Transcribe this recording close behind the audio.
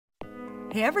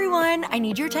Hey everyone, I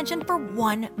need your attention for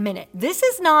 1 minute. This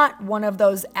is not one of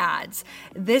those ads.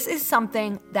 This is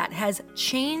something that has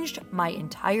changed my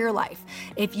entire life.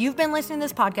 If you've been listening to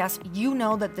this podcast, you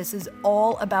know that this is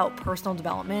all about personal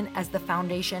development as the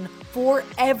foundation for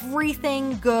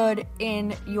everything good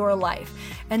in your life.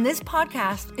 And this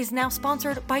podcast is now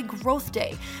sponsored by Growth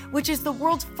Day, which is the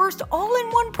world's first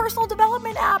all-in-one personal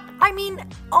development app. I mean,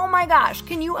 oh my gosh,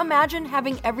 can you imagine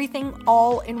having everything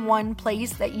all in one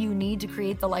place that you need to create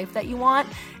the life that you want?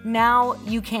 Now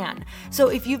you can. So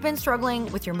if you've been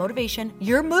struggling with your motivation,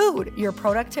 your mood, your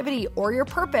productivity, or your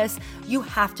purpose, you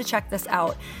have to check this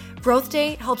out. Growth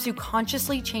Day helps you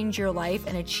consciously change your life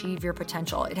and achieve your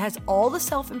potential. It has all the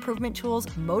self-improvement tools,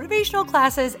 motivational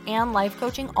classes, and life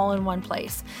coaching all in one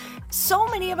place. So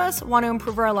many of us want to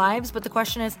improve our lives, but the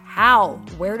question is how?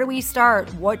 Where do we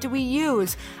start? What do we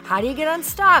use? How do you get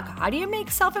unstuck? How do you make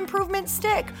self-improvement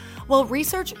stick? Well,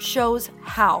 research shows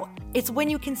how. It's when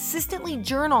you consistently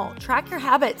journal, track your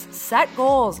habits, set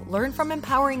goals, learn from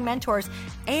empowering mentors,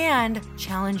 and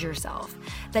challenge yourself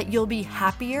that you'll be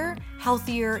happier,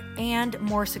 healthier, and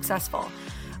more successful.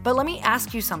 But let me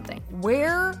ask you something.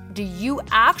 Where do you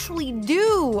actually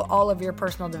do all of your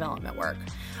personal development work?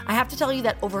 I have to tell you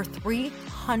that over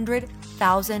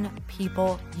 300,000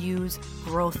 people use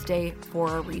Growth Day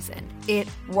for a reason. It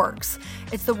works.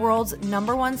 It's the world's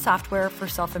 #1 software for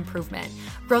self-improvement.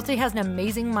 Growth Day has an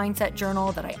amazing mindset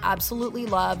journal that I absolutely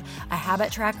love, a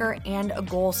habit tracker, and a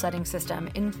goal-setting system.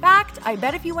 In fact, I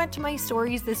bet if you went to my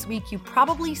stories this week, you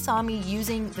probably saw me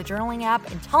using the journaling app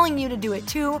and telling you to do it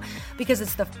too, because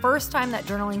it's the first time that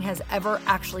journaling has ever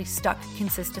actually stuck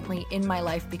consistently in my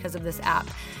life because of this app.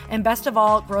 And best of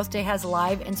all, Growth Day has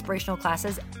live inspirational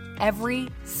classes every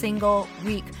single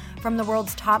week from the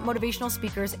world's top motivational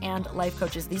speakers and life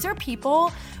coaches. These are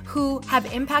people who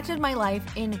have impacted my life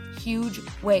in huge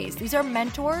ways. These are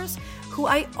mentors who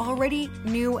I already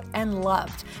knew and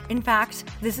loved. In fact,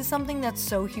 this is something that's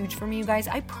so huge for me, you guys.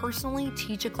 I personally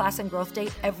teach a class in Growth Day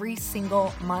every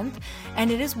single month,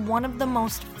 and it is one of the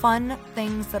most fun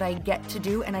things that I get to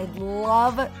do, and I'd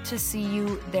love to see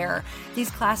you there.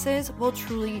 These classes will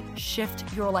truly shift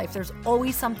your life. There's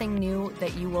always something new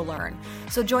that you will learn.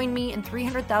 So join me and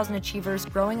 300,000 achievers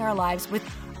growing our lives with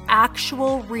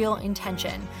actual real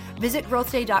intention. Visit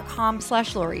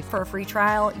growthday.com/Lori for a free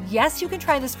trial. Yes, you can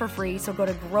try this for free. So go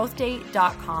to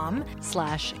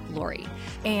growthday.com/Lori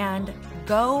and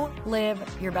go live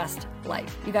your best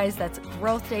life. You guys, that's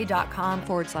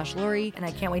growthday.com/Lori. And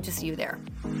I can't wait to see you there.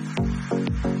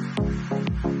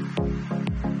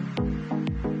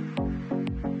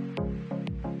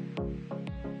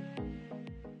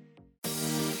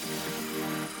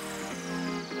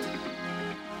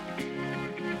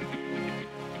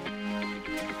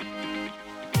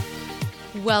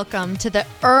 Welcome to the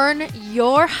Earn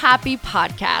Your Happy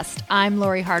podcast. I'm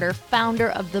Lori Harder, founder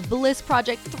of The Bliss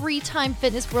Project, 3-time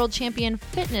fitness world champion,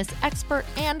 fitness expert,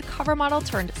 and cover model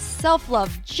turned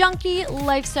self-love junkie,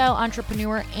 lifestyle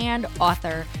entrepreneur, and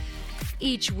author.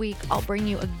 Each week, I'll bring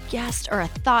you a guest or a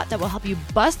thought that will help you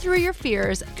bust through your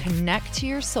fears, connect to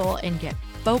your soul, and get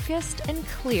focused and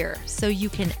clear so you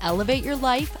can elevate your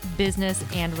life, business,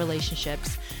 and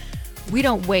relationships. We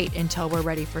don't wait until we're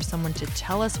ready for someone to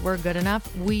tell us we're good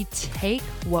enough. We take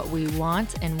what we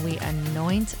want and we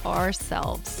anoint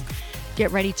ourselves.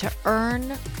 Get ready to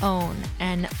earn, own,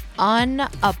 and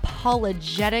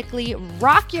unapologetically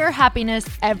rock your happiness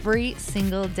every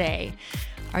single day.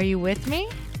 Are you with me?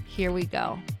 Here we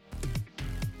go.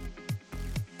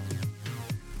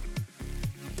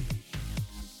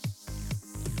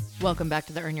 Welcome back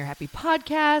to the Earn Your Happy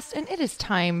podcast, and it is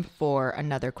time for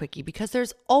another quickie because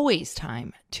there's always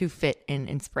time to fit in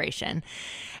inspiration.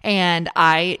 And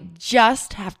I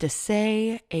just have to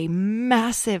say a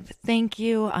massive thank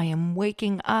you. I am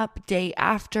waking up day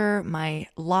after my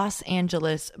Los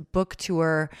Angeles book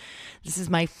tour. This is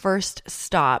my first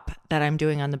stop that I'm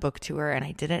doing on the book tour, and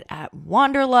I did it at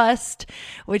Wanderlust,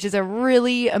 which is a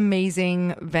really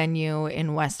amazing venue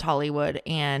in West Hollywood.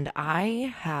 And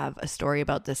I have a story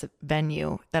about this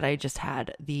venue that I just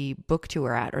had the book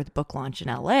tour at, or the book launch in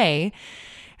LA.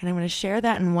 And I'm going to share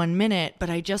that in 1 minute, but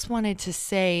I just wanted to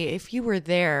say, if you were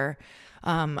there,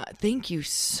 thank you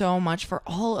so much for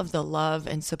all of the love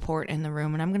and support in the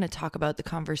room. And I'm going to talk about the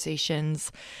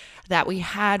conversations that we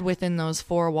had within those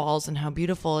 4 walls and how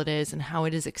beautiful it is and how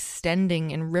it is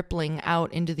extending and rippling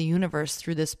out into the universe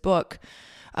through this book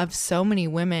of so many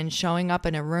women showing up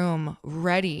in a room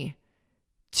ready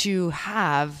to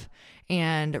have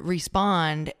and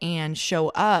respond and show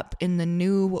up in the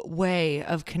new way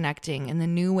of connecting, in the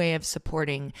new way of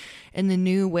supporting, in the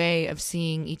new way of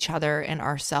seeing each other and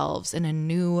ourselves in a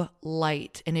new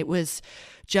light. And it was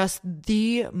just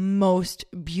the most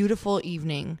beautiful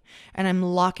evening, and I'm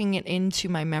locking it into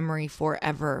my memory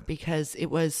forever because it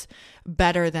was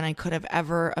better than I could have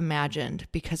ever imagined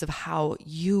because of how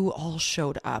you all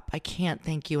showed up. I can't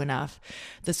thank you enough.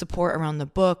 The support around the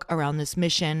book, around this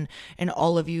mission, and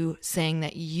all of you saying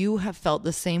that you have felt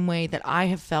the same way that I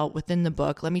have felt within the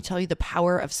book. Let me tell you the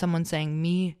power of someone saying,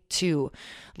 me too.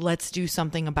 Let's do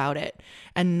something about it.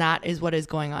 And that is what is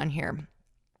going on here.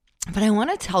 But I want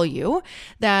to tell you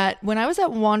that when I was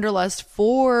at Wanderlust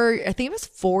I think it was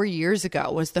 4 years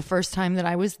ago, was the first time that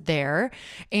I was there.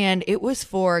 And it was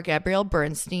for Gabrielle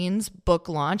Bernstein's book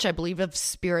launch, I believe, of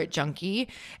Spirit Junkie.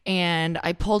 And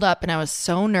I pulled up and I was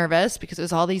so nervous because it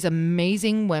was all these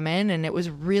amazing women, and it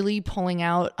was really pulling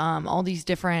out all these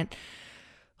different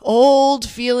old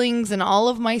feelings and all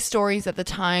of my stories at the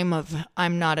time of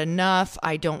I'm not enough,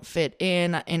 I don't fit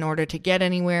in order to get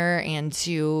anywhere and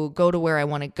to go to where I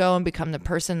want to go and become the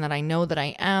person that I know that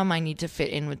I am. I need to fit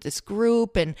in with this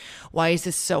group, and why is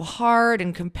this so hard,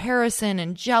 and comparison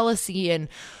and jealousy and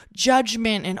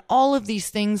judgment and all of these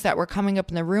things that were coming up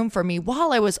in the room for me,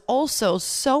 while I was also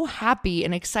so happy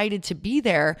and excited to be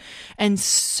there and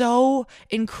so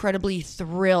incredibly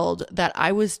thrilled that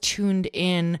I was tuned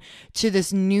in to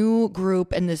this new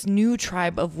group and this new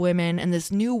tribe of women and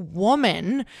this new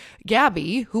woman,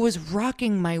 Gabby, who was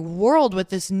rocking my world with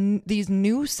these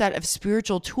new set of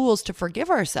spiritual tools to forgive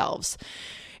ourselves.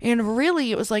 And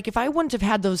really, it was like if I wouldn't have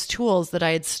had those tools that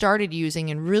I had started using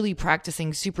and really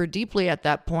practicing super deeply at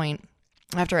that point,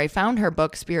 after I found her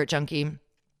book, Spirit Junkie,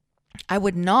 I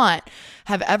would not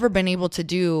have ever been able to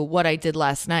do what I did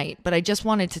last night. But I just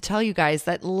wanted to tell you guys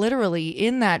that literally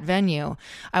in that venue,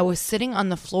 I was sitting on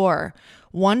the floor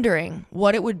wondering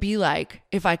what it would be like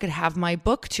if I could have my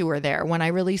book tour there when I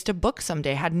released a book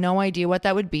someday. I had no idea what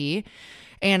that would be.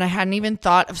 And I hadn't even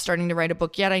thought of starting to write a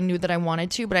book yet. I knew that I wanted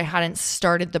to, but I hadn't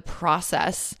started the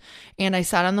process. And I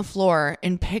sat on the floor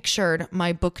and pictured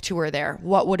my book tour there.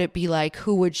 What would it be like?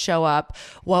 Who would show up?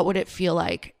 What would it feel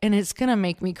like? And it's going to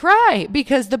make me cry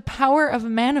because the power of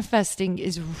manifesting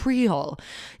is real.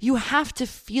 You have to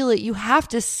feel it. You have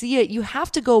to see it. You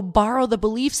have to go borrow the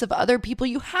beliefs of other people.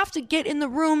 You have to get in the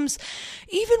rooms,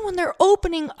 even when they're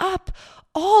opening up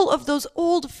all of those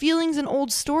old feelings and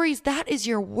old stories. That is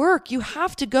your work. You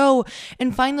have to go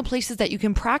and find the places that you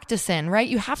can practice in, right?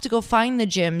 You have to go find the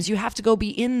gyms. You have to go be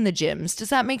in the gyms. Does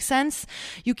that make sense?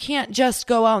 You can't just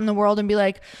go out in the world and be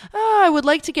like, I would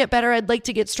like to get better. I'd like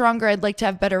to get stronger. I'd like to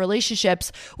have better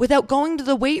relationships without going to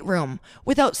the weight room,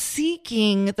 without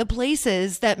seeking the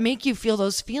places that make you feel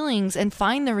those feelings and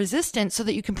find the resistance so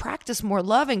that you can practice more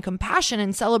love and compassion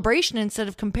and celebration instead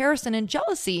of comparison and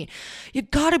jealousy. You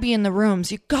got to be in the room.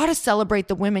 You got to celebrate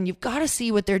the women. You've got to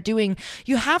see what they're doing.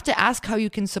 You have to ask how you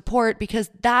can support,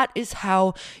 because that is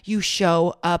how you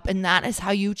show up, and that is how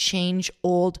you change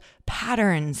old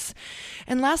patterns.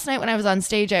 And last night when I was on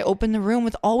stage, I opened the room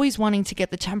with always wanting to get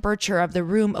the temperature of the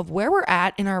room of where we're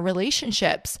at in our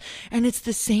relationships. And it's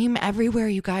the same everywhere,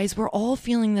 you guys. We're all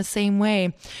feeling the same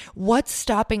way. What's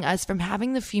stopping us from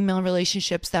having the female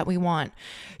relationships that we want?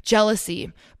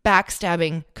 Jealousy,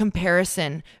 backstabbing,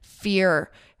 comparison,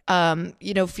 fear,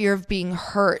 fear of being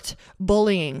hurt,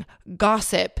 bullying,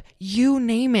 gossip, you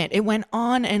name it. It went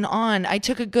on and on. I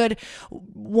took a good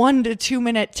 1 to 2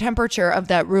 minute temperature of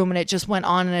that room, and it just went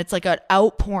on, and it's like an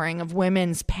outpouring of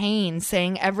women's pain,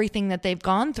 saying everything that they've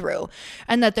gone through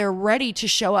and that they're ready to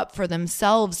show up for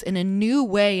themselves in a new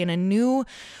way, in a new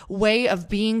way of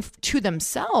being to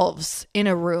themselves in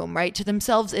a room, right? To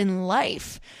themselves in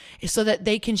life, so that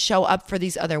they can show up for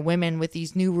these other women with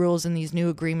these new rules and these new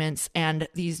agreements and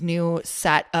these new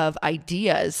set of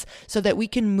ideas, so that we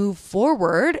can move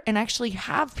forward and actually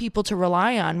have people to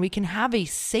rely on. We can have a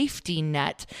safety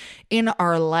net in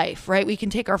our life, right? We can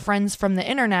take our friends from the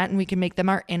internet and we can make them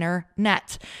our inner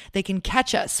net. They can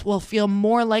catch us. We'll feel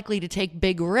more likely to take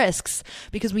big risks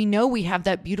because we know we have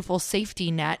that beautiful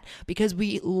safety net, because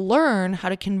we learn how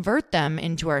to convert them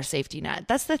into our safety net.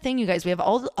 That's the thing, you guys. We have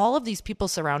all of these people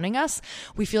surrounding us.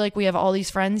 We feel like we have all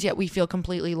these friends, yet we feel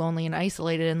completely lonely and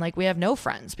isolated and like we have no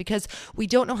friends, because we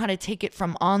don't know how to take it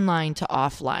from online to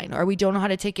offline, or we don't know how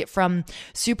to take it from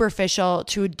superficial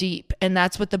to deep. And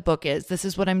that's what the book is. This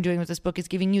is what I'm doing with this book, is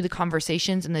giving you the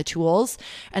conversations and the tools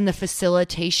and the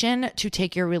facilitation to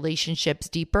take your relationships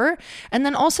deeper, and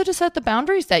then also to set the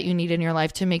boundaries that you need in your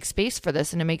life to make space for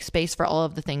this and to make space for all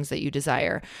of the things that you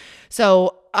desire.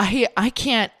 So I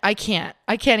can't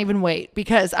even wait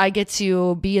because I get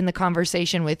to be in the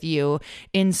conversation with you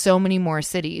in so many more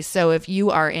cities. So if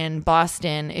you are in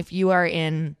Boston, if you are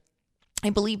in, I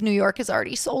believe New York is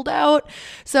already sold out.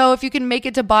 So if you can make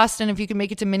it to Boston, if you can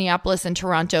make it to Minneapolis and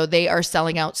Toronto, they are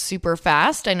selling out super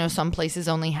fast. I know some places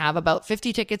only have about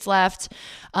 50 tickets left.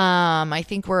 I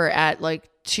think we're at like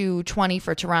 220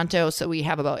 for Toronto. So we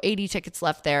have about 80 tickets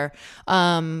left there.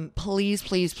 Please,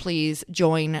 please, please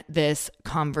join this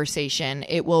conversation.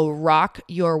 It will rock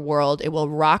your world. It will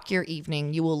rock your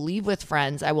evening. You will leave with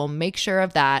friends. I will make sure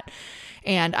of that.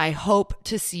 And I hope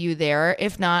to see you there.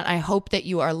 If not, I hope that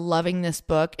you are loving this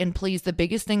book. And please, the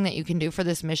biggest thing that you can do for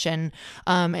this mission,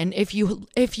 and if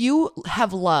you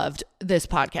have loved this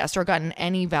podcast or gotten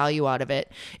any value out of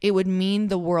it, it would mean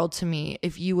the world to me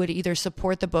if you would either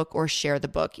support the book or share the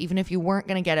book, even if you weren't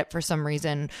going to get it for some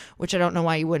reason, which I don't know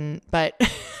why you wouldn't, but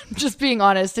just being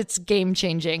honest, it's game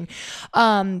changing.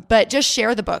 But just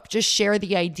share the book, just share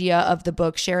the idea of the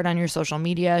book, share it on your social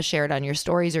media, share it on your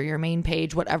stories or your main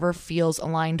page, whatever feels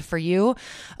aligned for you.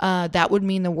 That would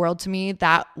mean the world to me.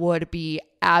 That would be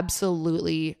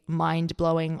absolutely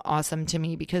mind-blowing awesome to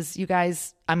me because you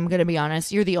guys, I'm going to be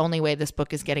honest, you're the only way this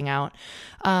book is getting out.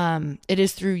 It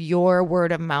is through your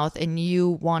word of mouth and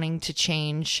you wanting to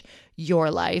change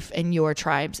your life and your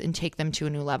tribes and take them to a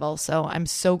new level. So I'm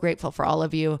so grateful for all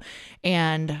of you.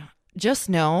 And just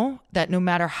know that no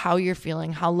matter how you're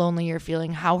feeling, how lonely you're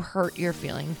feeling, how hurt you're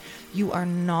feeling, you are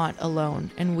not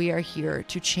alone. And we are here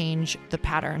to change the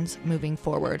patterns moving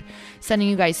forward. Sending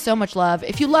you guys so much love.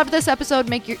 If you loved this episode,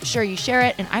 make sure you share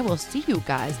it. And I will see you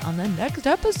guys on the next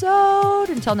episode.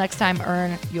 Until next time,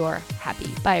 earn your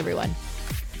happy. Bye, everyone.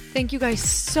 Thank you guys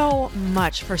so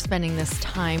much for spending this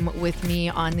time with me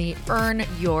on the Earn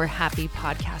Your Happy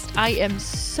podcast. I am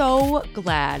so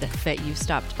glad that you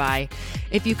stopped by.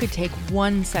 If you could take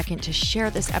 1 second to share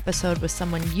this episode with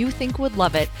someone you think would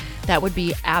love it, that would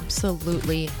be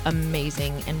absolutely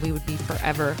amazing, and we would be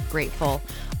forever grateful.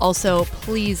 Also,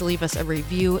 please leave us a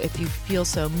review if you feel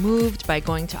so moved by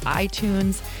going to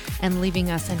iTunes and leaving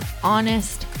us an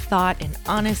honest thought, an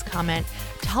honest comment.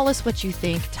 Tell us what you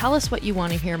think. Tell us what you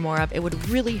want to hear more of. It would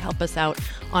really help us out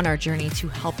on our journey to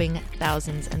helping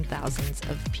thousands and thousands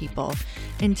of people.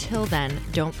 Until then,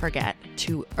 don't forget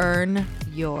to earn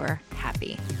your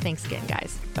happy. Thanks again,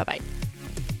 guys. Bye-bye.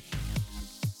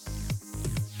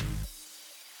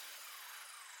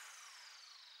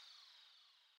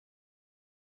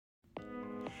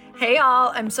 Hey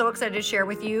all, I'm so excited to share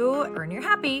with you, Earn Your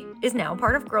Happy is now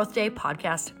part of Growth Day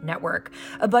Podcast Network.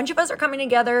 A bunch of us are coming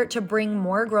together to bring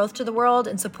more growth to the world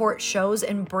and support shows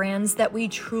and brands that we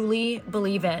truly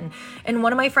believe in. And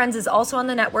one of my friends is also on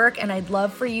the network, and I'd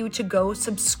love for you to go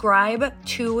subscribe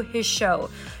to his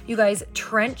show. You guys,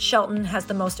 Trent Shelton has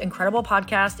the most incredible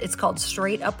podcast. It's called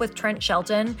Straight Up with Trent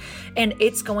Shelton, and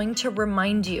it's going to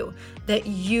remind you that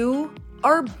you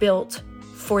are built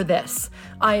for this.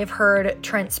 I have heard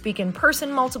Trent speak in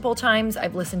person multiple times.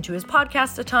 I've listened to his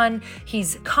podcast a ton.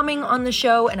 He's coming on the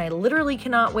show and I literally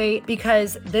cannot wait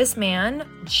because this man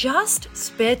just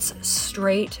spits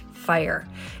straight fire.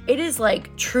 It is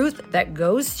like truth that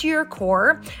goes to your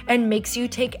core and makes you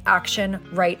take action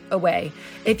right away.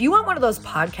 If you want one of those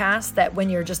podcasts that when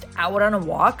you're just out on a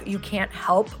walk, you can't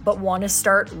help but want to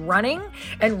start running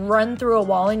and run through a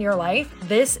wall in your life,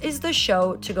 this is the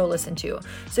show to go listen to.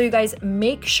 So you guys,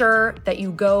 make sure that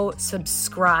you go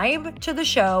subscribe to the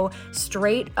show,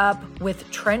 Straight Up with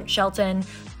Trent Shelton.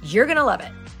 You're going to love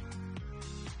it.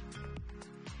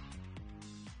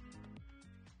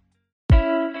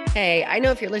 Hey, I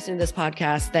know if you're listening to this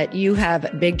podcast that you have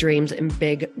big dreams and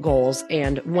big goals.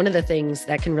 And one of the things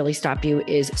that can really stop you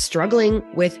is struggling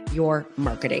with your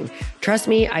marketing. Trust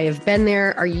me, I have been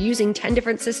there. Are you using 10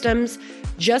 different systems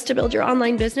just to build your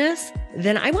online business?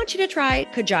 Then I want you to try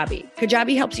Kajabi.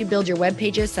 Kajabi helps you build your web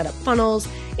pages, set up funnels,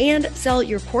 and sell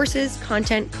your courses,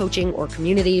 content, coaching, or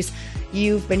communities.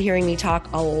 You've been hearing me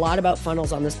talk a lot about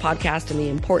funnels on this podcast and the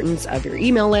importance of your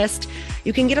email list.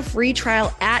 You can get a free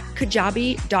trial at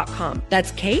kajabi.com.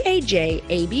 That's Kajabi.com.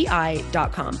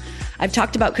 I've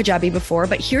talked about Kajabi before,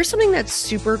 but here's something that's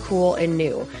super cool and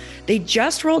new. They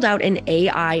just rolled out an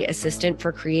AI assistant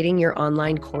for creating your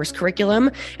online course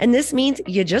curriculum. And this means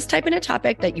you just type in a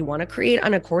topic that you want to create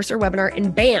on a course or webinar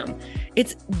and bam,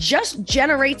 it just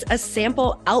generates a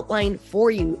sample outline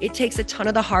for you. It takes a ton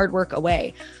of the hard work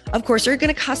away. Of course, you're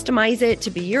going to customize it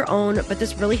to be your own, but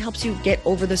this really helps you get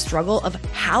over the struggle of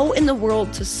how in the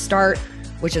world to start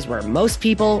which is where most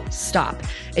people stop.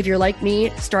 If you're like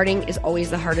me, starting is always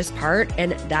the hardest part,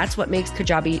 and that's what makes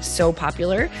Kajabi so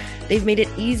popular. They've made it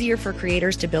easier for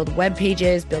creators to build web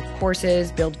pages, build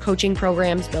courses, build coaching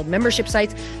programs, build membership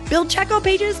sites, build checkout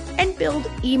pages, and build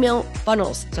email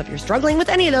funnels. So if you're struggling with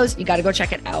any of those, you got to go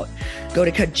check it out. Go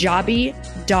to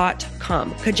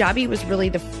kajabi.com. Kajabi was really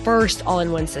the first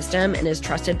all-in-one system and is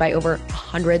trusted by over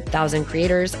 100,000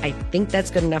 creators. I think that's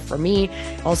good enough for me.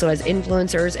 Also has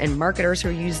influencers and marketers who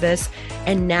use this.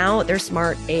 And now their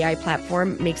smart AI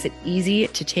platform makes it easy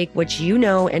to take what you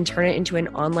know and turn it into an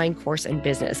online course and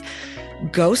business.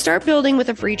 Go start building with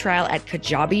a free trial at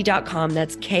kajabi.com.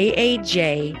 That's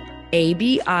kajabi.com.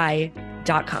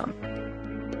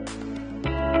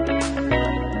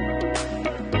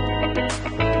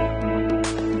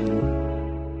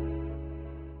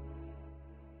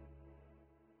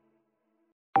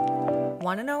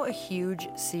 Want to know a huge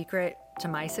secret to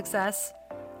my success?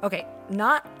 Okay,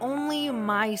 not only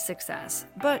my success,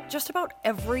 but just about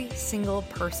every single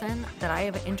person that I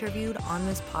have interviewed on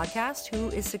this podcast who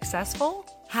is successful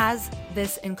has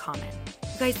this in common.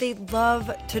 You guys, they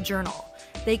love to journal.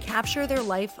 They capture their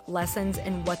life lessons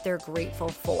and what they're grateful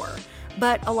for.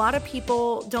 But a lot of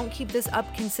people don't keep this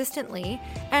up consistently,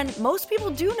 and most people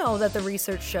do know that the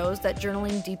research shows that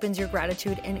journaling deepens your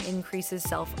gratitude and increases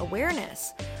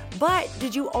self-awareness. But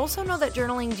did you also know that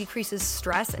journaling decreases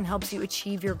stress and helps you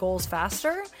achieve your goals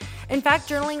faster? In fact,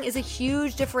 journaling is a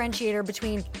huge differentiator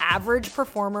between average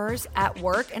performers at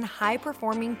work and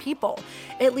high-performing people.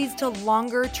 It leads to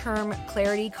longer-term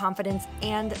clarity, confidence,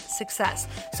 and success.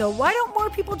 So why don't more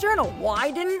people journal?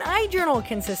 Why didn't I journal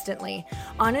consistently?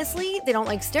 Honestly, they don't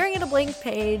like staring at a blank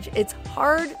page. It's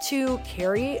hard to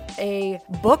carry a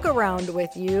book around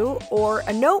with you or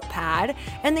a notepad,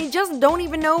 and they just don't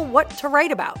even know what to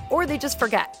write about, or they just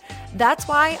forget. That's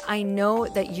why I know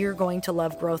that you're going to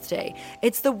love Growth Day.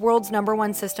 It's the world's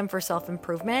 #1 system for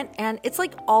self-improvement, and it's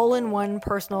like all-in-one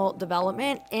personal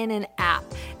development in an app.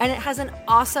 And it has an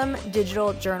awesome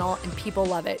digital journal, and people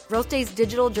love it. Growth Day's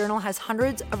digital journal has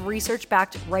hundreds of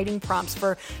research-backed writing prompts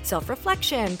for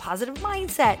self-reflection, positive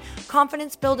mindset,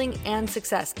 confidence building, and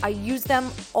success. I use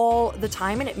them all the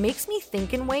time, and it makes me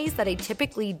think in ways that I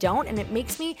typically don't, and it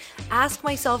makes me ask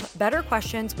myself better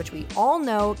questions, which we all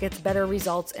know gets better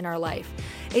results in our life.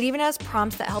 It even has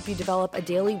prompts that help you develop a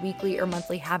daily, weekly, or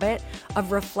monthly habit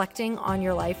of reflecting on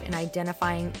your life and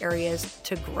identifying areas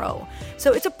to grow.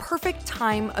 So it's a perfect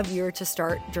time of year to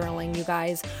start journaling, you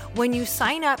guys. When you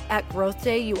sign up at Growth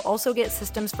Day, you also get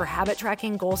systems for habit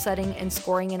tracking, goal setting, and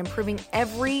scoring, and improving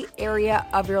every area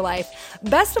of your life.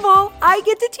 Best of all, I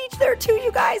get to teach there too,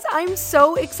 you guys. I'm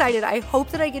so excited. I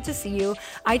hope that I get to see you.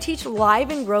 I teach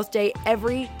live in Growth Day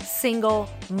every single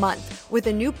month with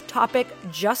a new topic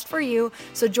just for you.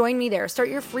 So join me there. Start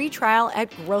your free trial at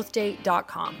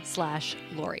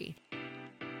growthday.com/Lori.